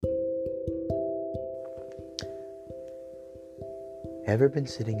Ever been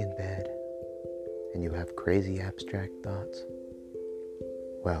sitting in bed and you have crazy abstract thoughts?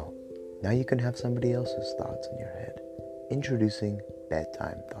 Well, now you can have somebody else's thoughts in your head. Introducing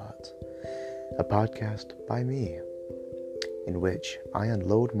Bedtime Thoughts, a podcast by me in which I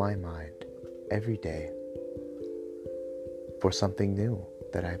unload my mind every day for something new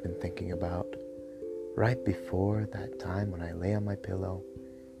that I've been thinking about right before that time when I lay on my pillow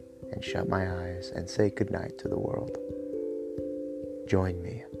and shut my eyes and say goodnight to the world. Join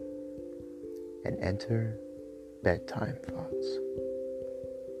me and enter Bedtime Thoughts.